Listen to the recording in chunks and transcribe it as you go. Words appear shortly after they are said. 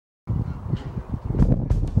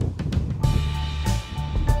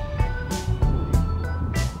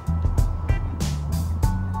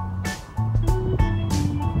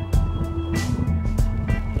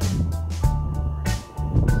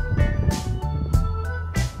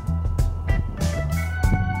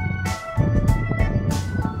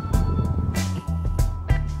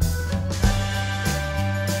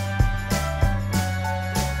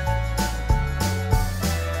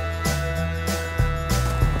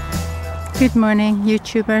Good morning,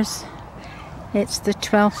 YouTubers. It's the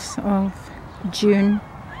 12th of June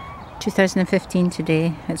 2015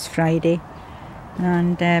 today. It's Friday,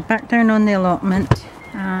 and back down on the allotment,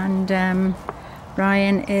 and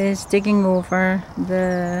Ryan is digging over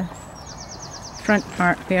the front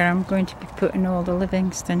part where I'm going to be putting all the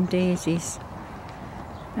Livingstone Daisies.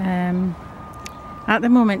 At the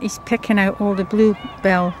moment he's picking out all the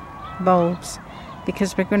bluebell bulbs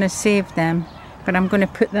because we're going to save them, but I'm going to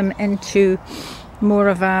put them into more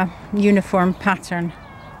of a uniform pattern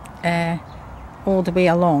all the way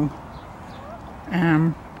along,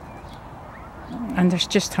 and there's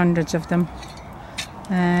just hundreds of them.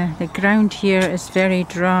 The ground here is very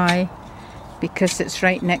dry because it's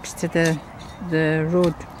right next to the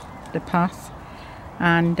road, the path,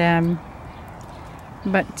 and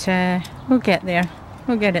but we'll get there,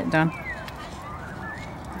 we'll get it done.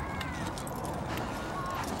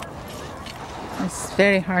 It's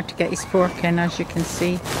very hard to get his fork in, as you can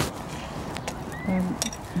see.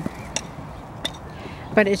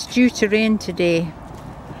 But it's due to rain today,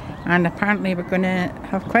 and apparently we're going to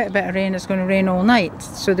have quite a bit of rain. It's going to rain all night,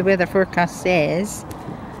 so the weather forecast says.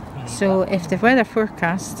 So if the weather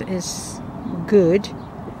forecast is good,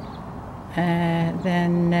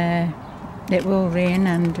 then it will rain,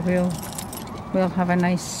 and we'll have a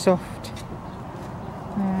nice soft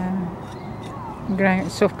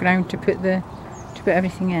ground to put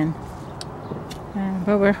everything in.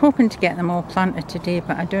 But we're hoping to get them all planted today,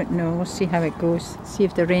 but I don't know. We'll see how it goes, see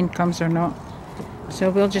if the rain comes or not.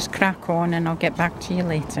 So we'll just crack on, and I'll get back to you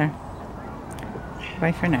later.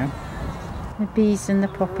 Bye for now. The bees in the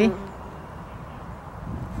poppy.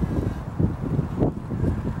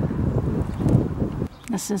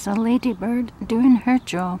 This is a ladybird doing her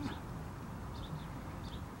job.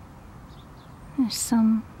 There's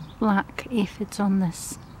some black aphids on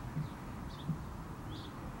this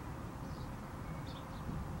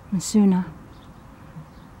Mizuna.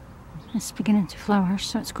 It's beginning to flower,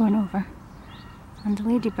 so it's going over. And the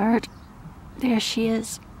ladybird, there she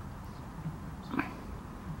is,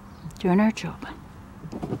 doing her job.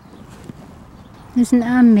 Isn't it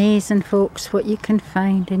amazing, folks, what you can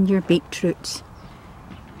find in your beetroots?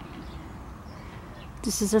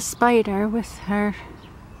 This is a spider with her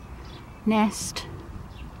nest.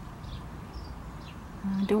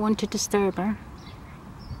 I don't want to disturb her,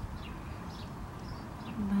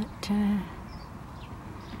 but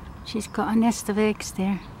she's got a nest of eggs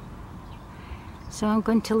there, so I'm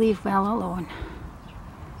going to leave well alone.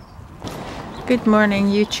 Good morning,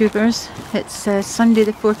 YouTubers. It's Sunday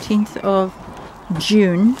the 14th of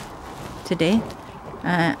June today,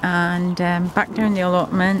 and back down the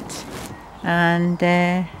allotment, and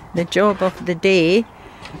the job of the day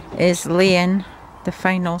is laying the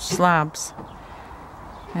final slabs,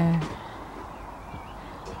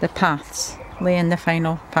 the paths, laying the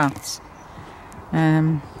final paths.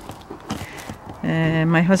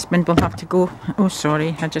 My husband will have to go, oh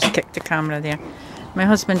sorry, I just kicked the camera there. My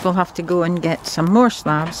husband will have to go and get some more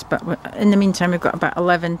slabs, but in the meantime we've got about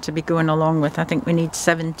 11 to be going along with. I think we need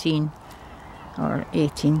 17 or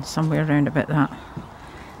 18, somewhere around about that.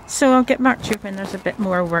 So I'll get back to you when there's a bit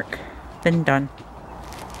more work been done.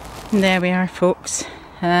 And there we are, folks.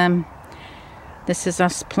 This is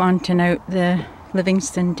us planting out the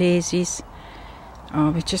Livingstone Daisies. Oh,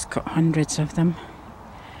 we just got hundreds of them.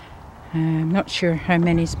 I'm not sure how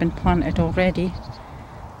many's been planted already,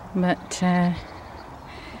 but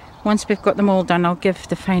once we've got them all done, I'll give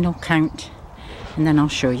the final count, and then I'll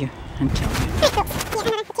show you and tell you.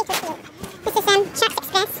 This is Chaps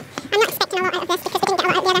Express. I'm not expecting a lot out of this because we didn't get a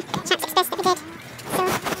lot out of the other Chaps Express that we did. So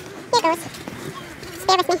here goes. Just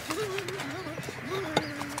bear with me.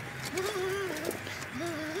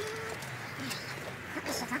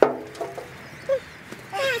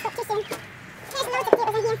 I thought too soon. There's loads of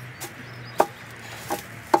potatoes in here.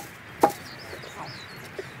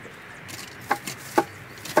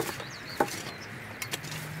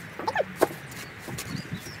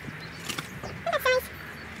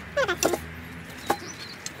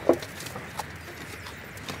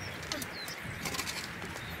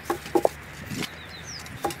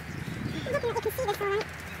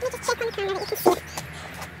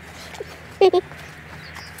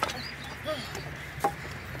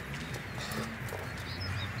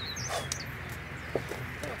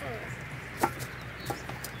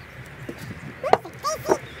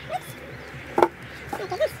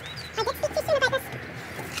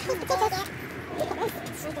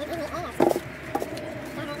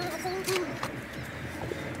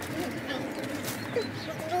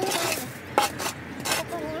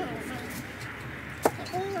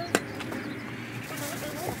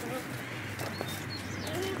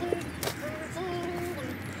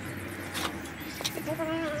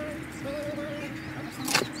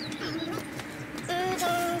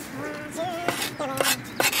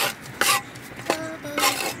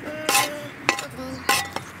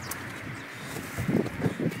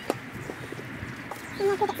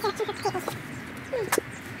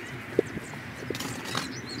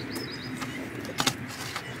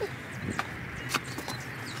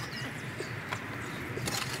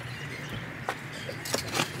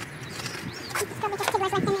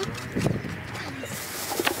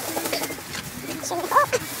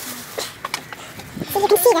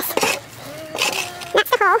 see this. That's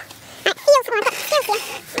the hole. It feels, oh, I've got scales here.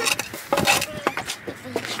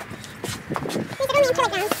 These are only in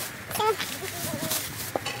kilograms, so let's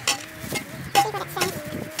see what it says.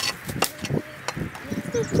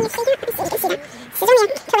 Can you see that? Let me see if you can see that. This is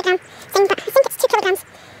only a kilogram thing, but I think it's 2 kilograms.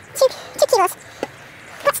 2 kilos.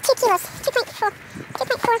 What's 2 kilos? 2.4,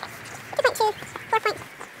 2.4, 2.2,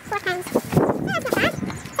 4.4 pounds. Oh, that's not bad.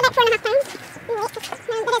 It's about 4.5 pounds in weight. No, there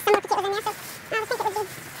is some more potatoes in there, so I would think it would be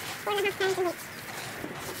 4.5 pounds in weight.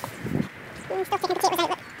 I'm still taking potatoes out,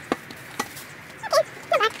 but okay,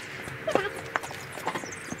 not bad. Not bad.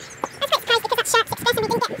 I was quite surprised because that's Shark's Express and we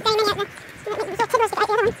didn't get very many out of the potatoes we got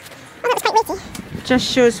out the other one. Although it was quite weighty. Just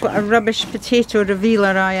shows what a rubbish potato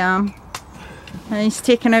revealer I am. And he's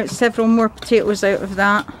taken out several more potatoes out of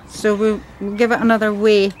that, so we'll give it another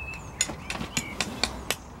weigh.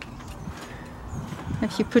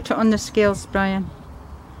 If you put it on the scales, Brian.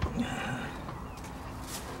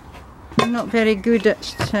 I'm not very good at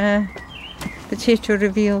potato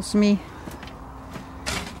reveals, me.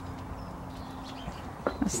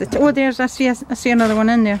 That's the oh, there's I see another one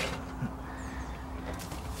in there.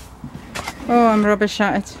 Oh, I'm rubbish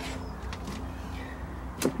at it.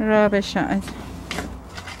 Rubbish at it.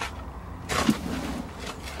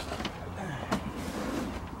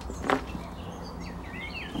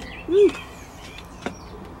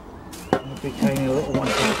 Big tiny little one.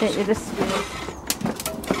 I'll get you the scales.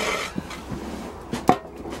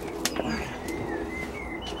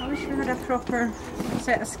 I wish we had a proper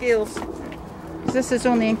set of scales. This is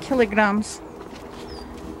only in kilograms.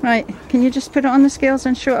 Right, can you just put it on the scales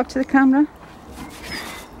and show it up to the camera?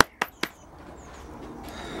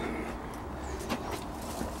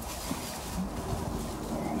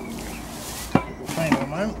 The final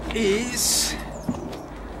amount is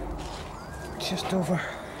just over.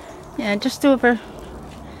 Yeah, just over.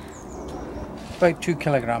 About 2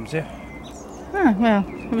 kilograms, yeah? Ah, well,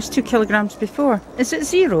 it was 2 kilograms before. Is it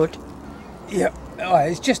zeroed? Yeah. Oh,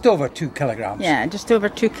 it's just over 2 kilograms. Yeah, just over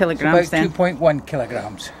 2 kilograms it's about then. 2.1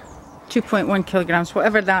 kilograms. 2.1 kilograms,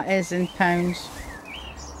 whatever that is in pounds.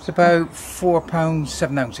 It's about £4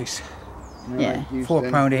 7 ounces. Yeah.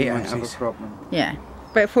 £4 8 ounces. Yeah,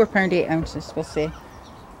 about £4 8 ounces, we'll say.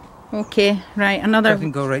 Okay, right, another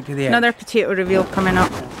Doesn't go right to the edge. another potato reveal coming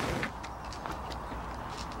up.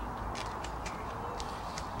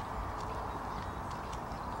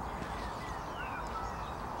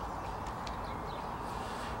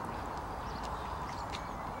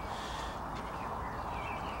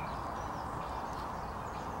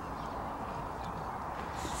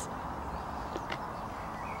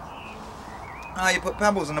 Ah, you put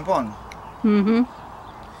pebbles in a pond? Mm-hmm.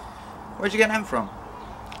 Where'd you get them from?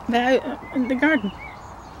 They're out in the garden.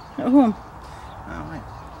 At home. Oh, right.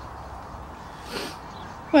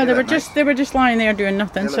 Well, They they were look just lying there doing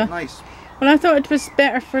nothing, They so look nice. well, I thought it was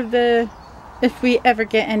better for the if we ever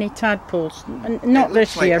get any tadpoles. Not It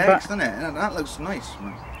this looks like year, eggs, but doesn't it? Yeah, that looks nice.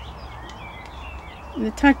 Man.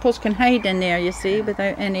 the tadpoles can hide in there, you see,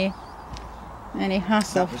 without any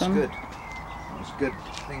hassle That was from. good. That was a good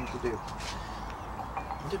thing to do.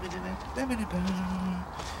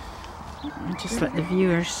 Just let the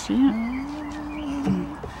viewers see it.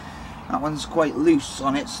 That one's quite loose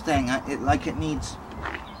on its thing. It needs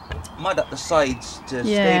mud up the sides to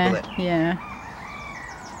stable it, Yeah.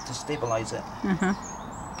 to stabilize it. Uh-huh.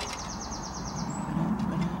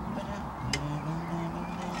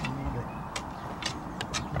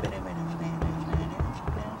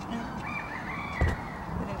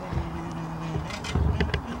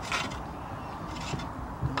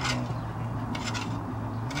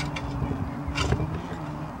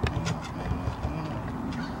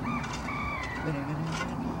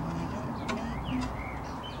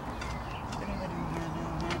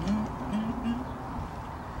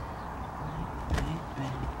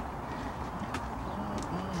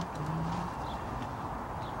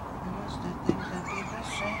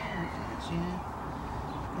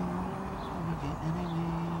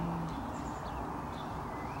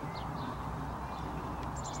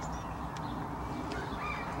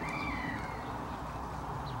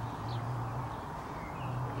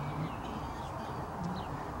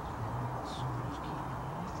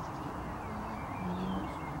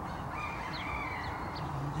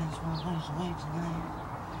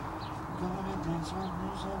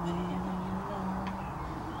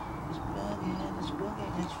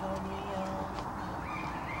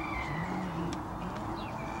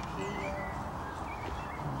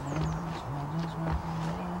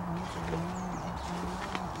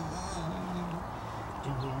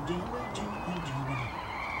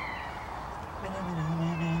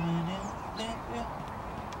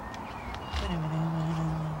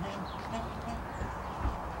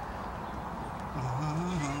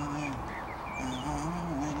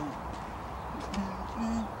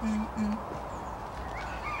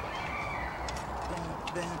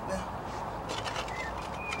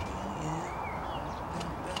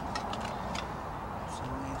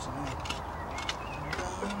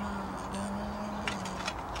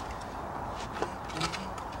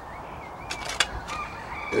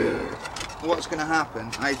 what's going to happen,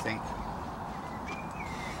 I think,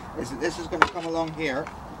 is that this is going to come along here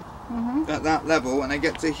at that level. When I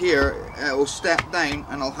get to here, it will step down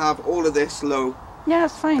and I'll have all of this low Yeah,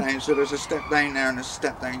 it's fine. down. So there's a step down there and a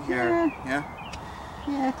step down here. Yeah?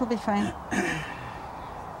 Yeah, it'll be fine. I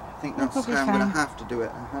think that's It'll be how I'm going to fine. have to do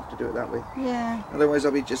it. I have to do it that way. Yeah. Otherwise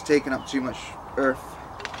I'll be just taking up too much earth,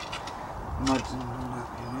 mud and all that.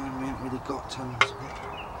 You know, we haven't really got tons of it.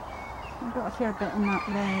 I've got a fair bit in that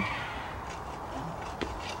leg.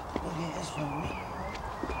 Look at this for me.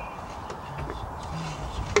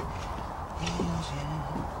 Heels, yeah.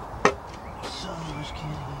 So much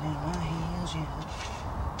candy in my heels, yeah.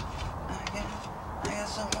 I got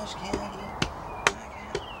so much candy.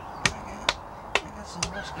 I got so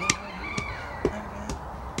much candy. I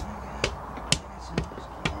got so much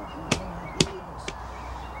candy in my heels.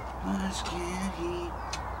 Much candy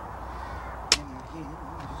in my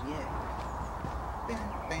heels, yeah.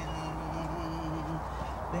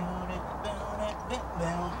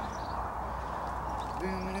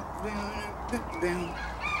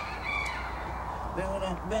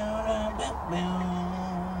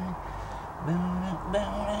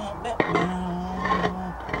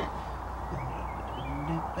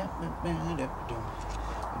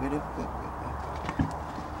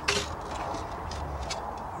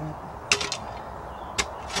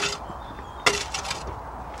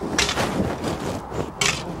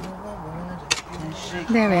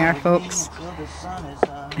 There we are, folks.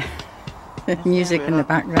 Music in the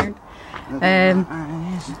background.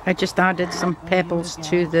 I just added some pebbles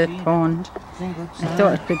to the pond. I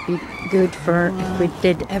thought it would be good for if we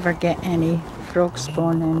did ever get any frog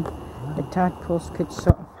spawn in. The tadpoles could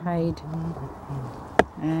sort of hide,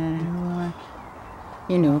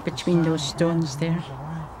 you know, between those stones there.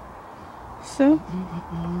 So,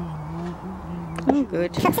 oh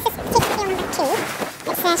good. Folks, this is case number 2.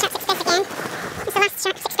 It's Shark's Express again. It's the last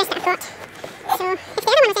Shark's Express that I've got. So, if the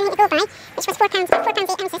other one was anything to go by, which was £4, 8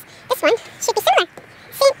 ounces, this one should be similar.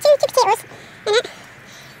 Same 2 potatoes in it.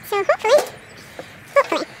 So, hopefully.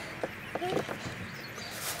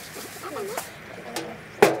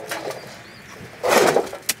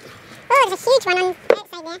 Oh, there's a huge one on the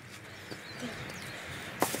outside there.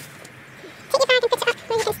 Take your bag and put it up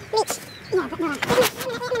where you can reach. Yeah, but Nora. There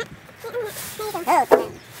you go. Oh.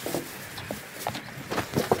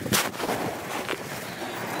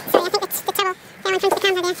 Sorry, I think it's the towel down in front of the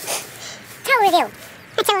camera there. Towel reveal.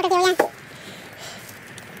 A towel reveal, yeah.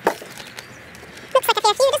 Looks like a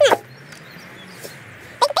fair few, doesn't it?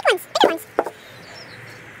 Big ones, bigger ones.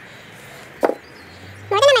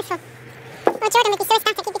 More than a mouthful. Oh, Jordan would be so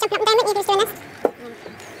ecstatic, he'd be jumping up and down, wouldn't he, if he was doing this?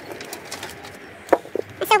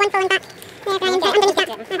 I saw one falling back. There, Brian, there, underneath that.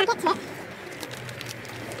 I'll get to it.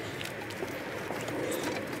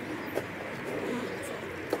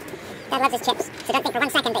 Dad loves his chips, so don't think for 1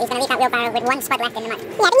 second that he's going to leave that wheelbarrow with one spud left in the mud. Yeah,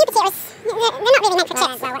 the new potatoes, they're not really meant for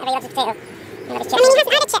chips. Well, whatever, he loves his potato. He loves his chips. I mean, he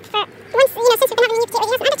hasn't had a chip for once, you know, since we've been having a new potato,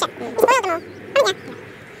 he hasn't had a chip. He's boiled them all, haven't you?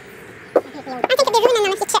 I think it'd be ruining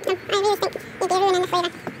them if you chipped them. I really think you'd be ruining the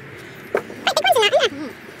flavour. Quite big ones in that, aren't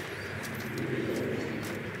there?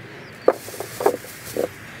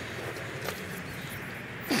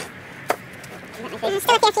 There's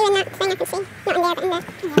still a fair few in that thing, I can see. Not in there, but in there.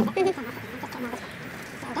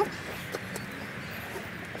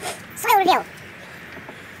 Soil review.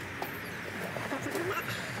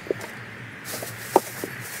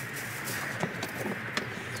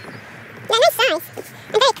 Yeah, nice size.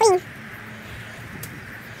 And very clean.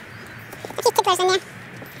 A few tigglers in there.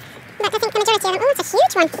 But I think the majority of them... Oh, it's a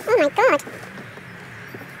huge one. Oh my god.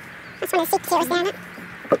 That's one of the sea potatoes there, isn't it?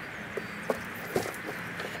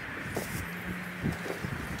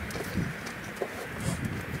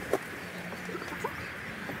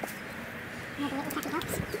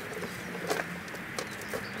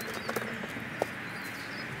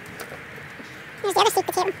 There's the other sweet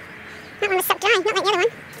potato. That one was sucked dry, not like the other one.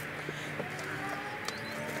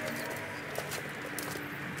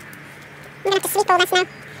 I'm going to have to sweep all this now.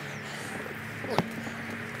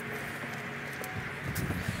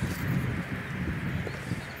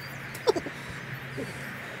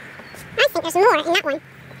 I think there's more in that one,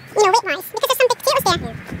 you know, weight-wise, because there's some big potatoes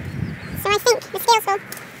there. So I think the scales will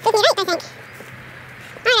prove me right, I think.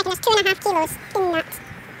 I reckon there's 2.5 kilos in that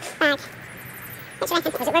bag. What do you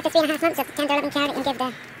reckon? Was it worth the 3.5 months of tender 11 carrot and give the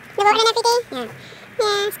water in every day? Yeah. Yeah,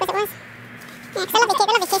 I suppose it was. Yeah, because they're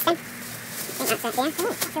lovely taste then. I think that's it, yeah. Oh,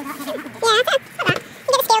 that's so hot. Yeah, that's not bad. You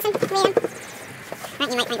get the scales and weigh them. I think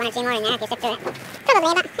you might find 1 or 2 more in there if you sift through it.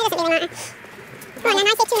 Probably, but it doesn't really matter. Oh, and then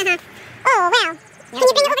I say 2.5. Oh, well. Can you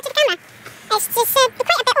bring it over to the camera? It's just quite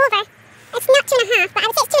a bit over. It's not 2.5, but I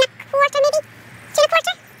would say it's 2.25 maybe?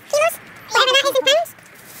 2.25?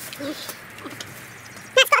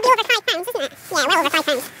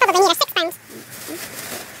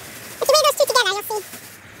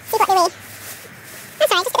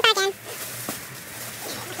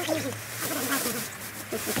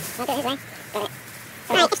 I'll do it his way. Got it.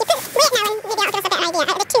 So right, if you put weight now in, maybe that'll give us a better idea. Out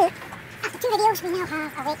of the two, after 2 videos, we now have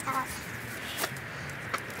a weight of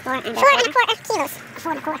 4 and a quarter kilos.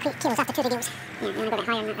 4 and a quarter kilos after 2 videos. Yeah, you want to go a bit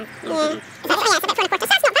higher than that. Yeah. It's about 4 and a quarter. So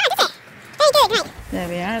that's not bad, is it? Very good, right. There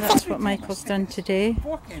we are, that's what Michael's done today.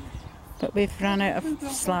 But we've run out of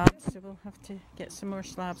slabs, so we'll have to get some more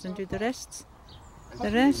slabs and do the rest.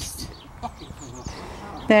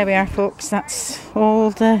 There we are, folks, that's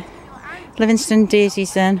all the Livingstone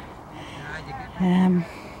Daisies in. And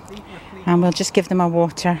we'll just give them a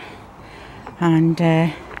water. And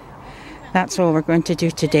that's all we're going to do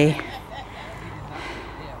today.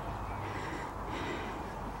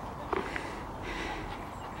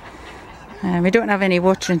 We don't have any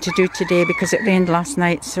watering to do today because it rained last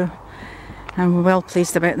night, so I'm well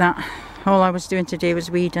pleased about that. All I was doing today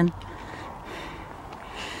was weeding.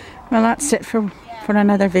 Well, that's it for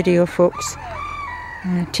another video, folks.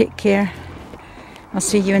 Take care. I'll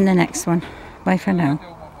see you in the next one. Bye for now.